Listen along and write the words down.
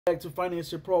Back to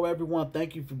Financial Pro, everyone.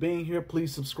 Thank you for being here.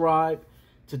 Please subscribe.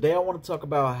 Today I want to talk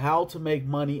about how to make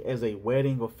money as a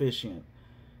wedding officiant.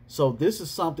 So this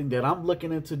is something that I'm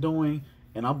looking into doing,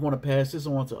 and I'm going to pass this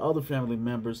on to other family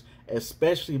members,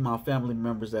 especially my family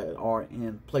members that are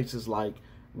in places like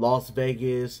Las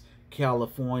Vegas,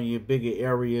 California, bigger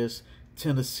areas,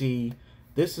 Tennessee.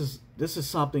 This is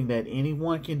something that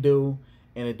anyone can do,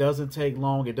 and it doesn't take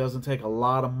long. It doesn't take a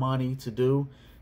lot of money to do.